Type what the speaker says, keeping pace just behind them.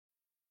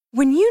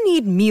When you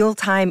need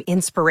mealtime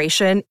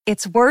inspiration,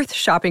 it's worth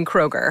shopping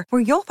Kroger,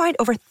 where you'll find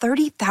over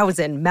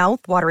 30,000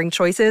 mouth-watering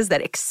choices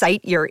that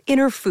excite your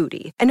inner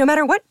foodie. And no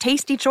matter what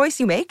tasty choice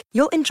you make,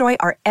 you'll enjoy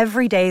our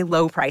everyday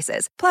low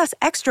prices, plus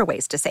extra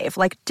ways to save,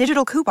 like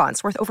digital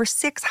coupons worth over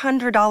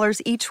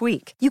 $600 each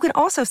week. You can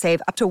also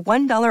save up to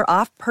 $1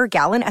 off per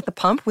gallon at the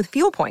pump with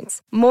fuel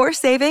points. More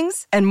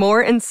savings and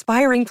more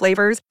inspiring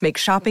flavors make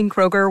shopping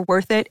Kroger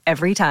worth it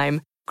every time.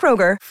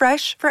 Kroger,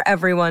 fresh for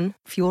everyone.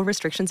 Fuel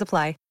restrictions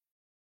apply.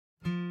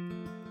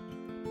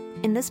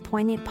 In this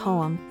poignant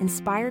poem,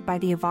 inspired by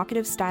the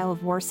evocative style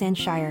of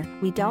Worcestershire,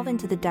 we delve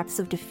into the depths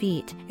of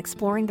defeat,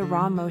 exploring the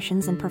raw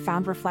emotions and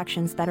profound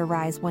reflections that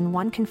arise when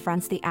one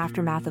confronts the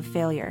aftermath of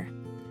failure.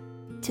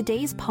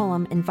 Today's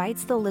poem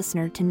invites the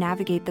listener to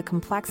navigate the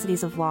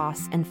complexities of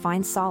loss and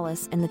find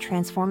solace in the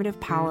transformative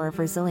power of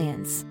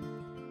resilience.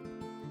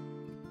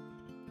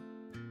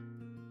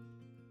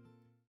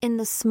 In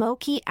the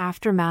smoky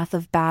aftermath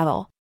of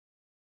battle,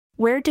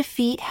 where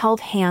defeat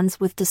held hands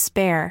with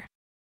despair,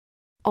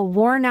 a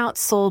worn-out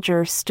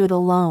soldier stood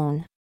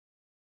alone,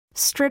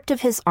 stripped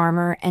of his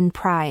armor and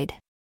pride.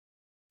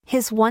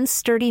 His once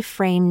sturdy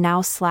frame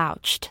now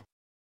slouched,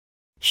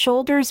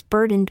 shoulders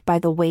burdened by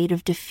the weight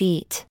of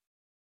defeat,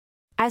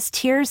 as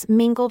tears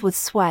mingled with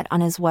sweat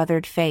on his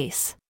weathered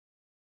face,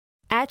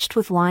 etched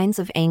with lines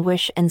of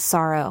anguish and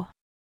sorrow.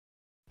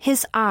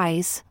 His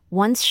eyes,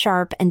 once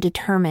sharp and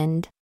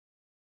determined,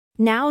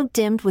 now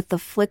dimmed with the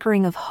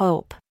flickering of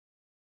hope,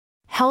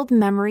 held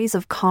memories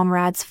of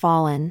comrades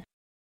fallen,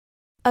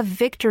 of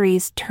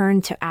victories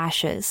turned to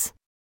ashes.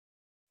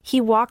 He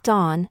walked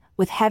on,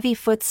 with heavy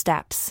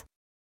footsteps,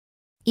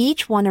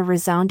 each one a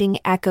resounding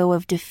echo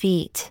of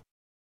defeat.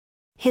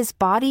 His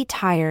body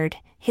tired,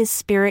 his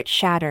spirit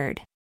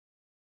shattered,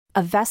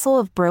 a vessel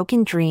of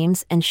broken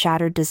dreams and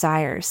shattered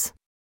desires.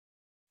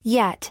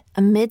 Yet,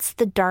 amidst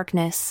the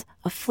darkness,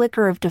 a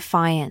flicker of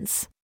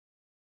defiance,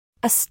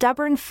 a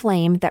stubborn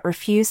flame that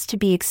refused to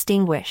be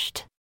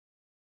extinguished,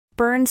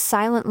 burned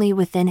silently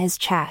within his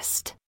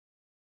chest.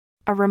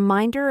 A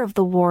reminder of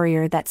the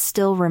warrior that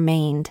still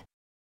remained.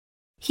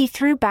 He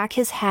threw back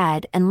his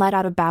head and let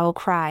out a battle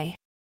cry,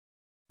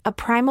 a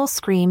primal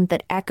scream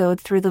that echoed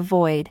through the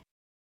void,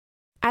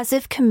 as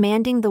if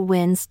commanding the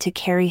winds to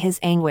carry his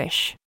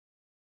anguish,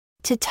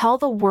 to tell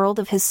the world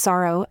of his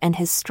sorrow and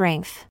his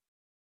strength.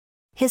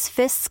 His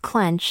fists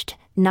clenched,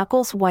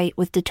 knuckles white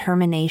with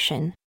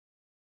determination.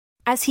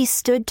 As he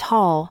stood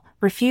tall,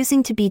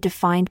 refusing to be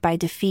defined by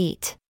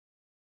defeat,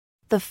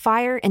 the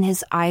fire in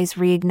his eyes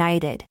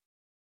reignited,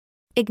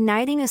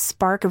 igniting a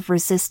spark of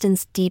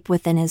resistance deep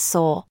within his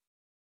soul.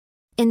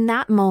 In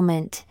that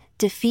moment,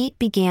 defeat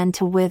began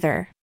to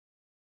wither,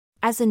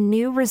 as a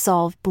new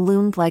resolve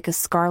bloomed like a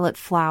scarlet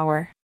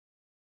flower.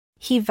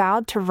 He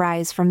vowed to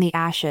rise from the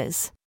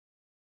ashes,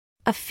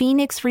 a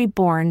phoenix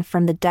reborn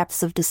from the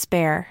depths of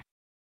despair.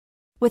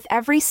 With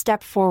every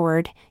step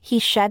forward, he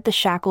shed the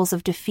shackles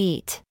of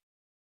defeat,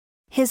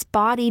 his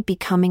body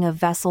becoming a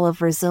vessel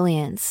of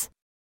resilience,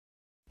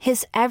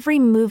 his every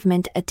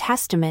movement a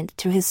testament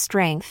to his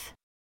strength.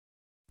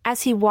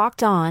 As he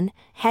walked on,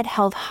 head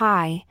held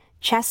high,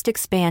 chest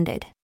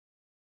expanded,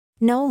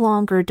 no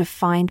longer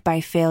defined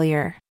by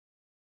failure,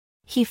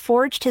 he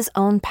forged his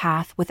own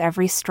path with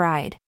every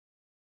stride,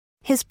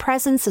 his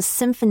presence a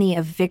symphony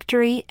of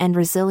victory and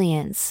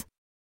resilience,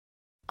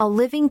 a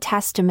living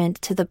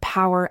testament to the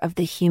power of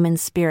the human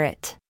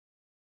spirit.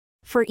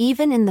 For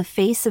even in the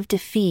face of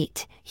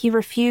defeat, he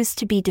refused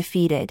to be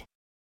defeated,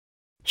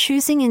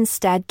 choosing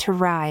instead to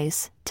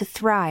rise, to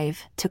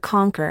thrive, to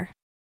conquer.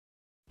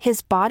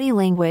 His body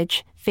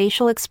language,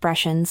 facial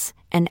expressions,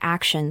 and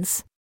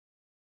actions,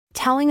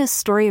 telling a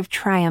story of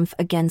triumph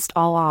against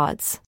all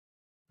odds.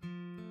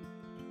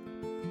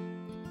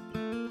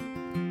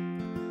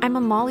 I'm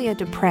Amalia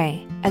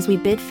Dupre. As we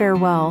bid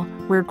farewell,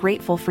 we're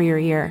grateful for your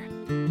ear.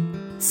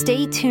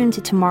 Stay tuned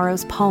to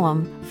tomorrow's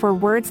poem for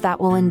words that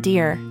will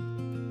endear.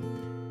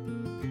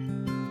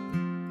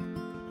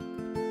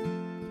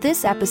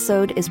 This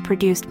episode is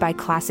produced by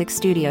Classic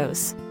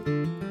Studios.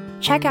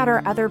 Check out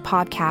our other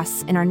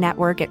podcasts in our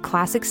network at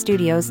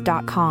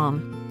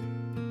classicstudios.com.